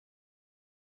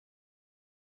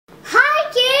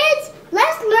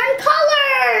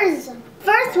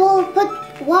First, we'll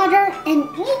put water in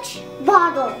each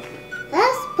bottle.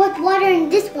 Let's put water in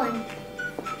this one.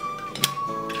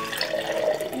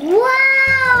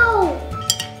 Wow!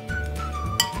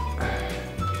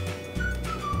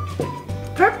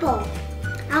 Purple.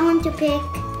 I want to pick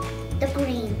the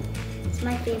green. It's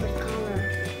my favorite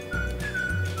color.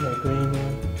 The green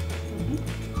one.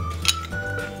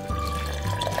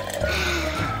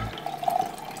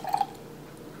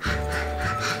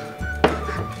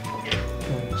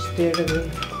 Stir the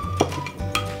green.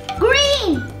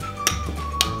 Green!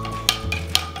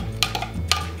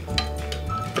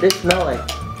 What does it smell like?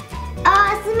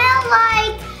 Smell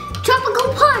like tropical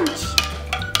punch.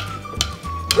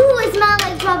 Ooh, it smells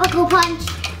like tropical punch.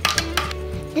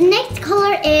 The next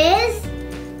color is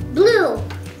blue.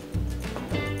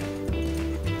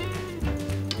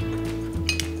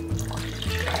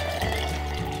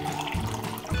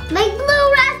 Like blue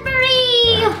raspberry.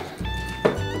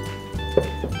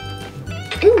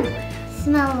 Ooh,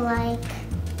 smell like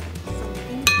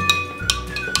something.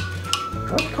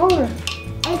 What color?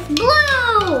 It's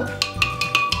blue.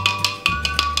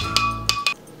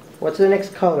 What's the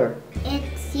next color?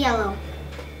 It's yellow.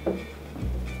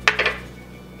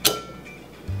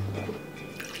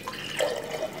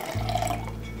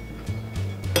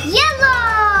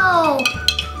 Yellow!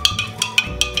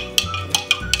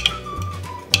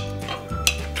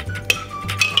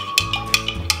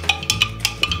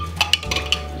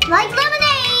 Like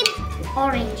lemonade!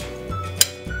 Orange.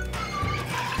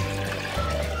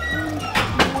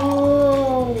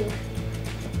 Whoa!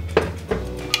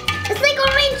 It's like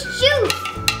orange juice!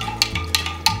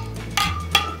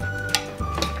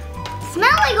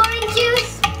 Smell like orange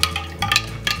juice!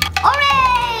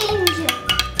 Orange!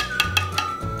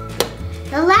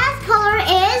 The last color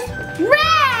is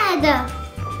red!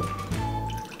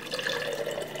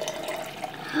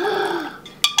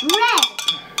 Red!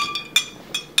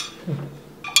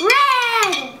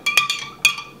 Red!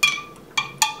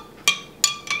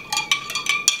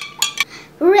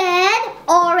 Red,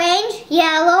 orange,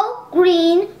 yellow,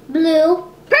 green, blue,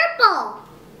 purple.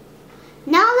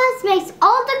 Now let's mix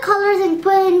all the colors and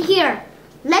put in here.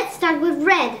 Let's start with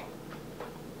red.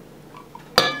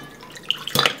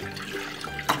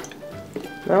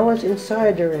 Now what's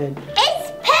inside the red?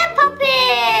 It's Peppa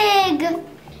Pig!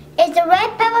 It's a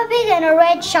red Peppa Pig and a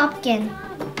red Shopkin.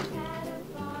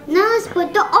 Now let's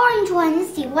put the orange one and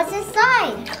see what's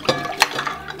inside.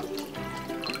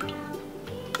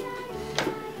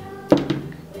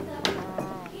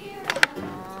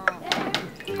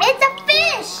 It's a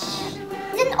fish!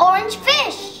 It's an orange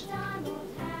fish.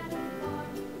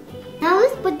 Now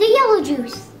let's put the yellow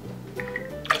juice.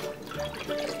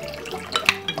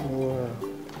 Wow.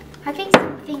 I think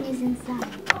something is inside.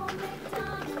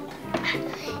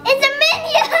 It's a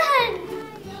minion!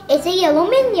 It's a yellow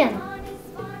minion.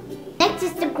 Next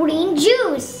is the green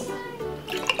juice.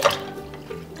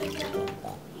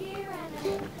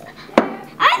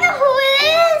 I know who it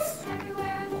is!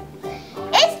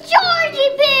 It's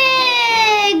Georgie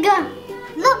Pig!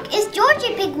 Look, it's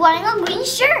Georgie Pig wearing a green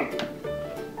shirt.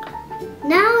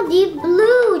 Now the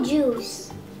blue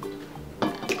juice.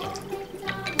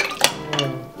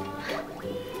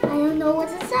 I don't know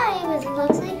what's inside, but it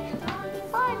looks like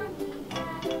fun.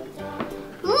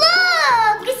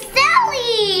 Look! It's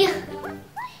Sally!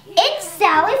 It's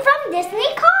Sally from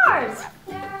Disney Cars!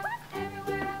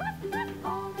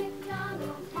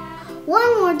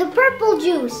 One more, the purple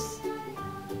juice.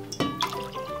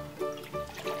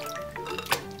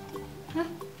 Huh?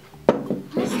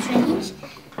 That's strange.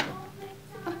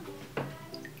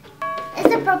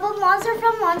 It's a purple monster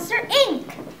from Monster Inc.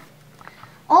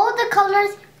 All the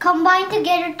colors combined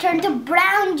together turn to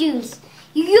brown juice.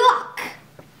 Yuck!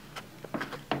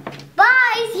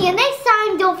 Bye! See you next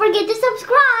time. Don't forget to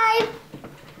subscribe.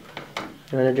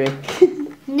 You want a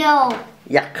drink? No.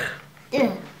 Yuck.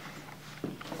 Ugh.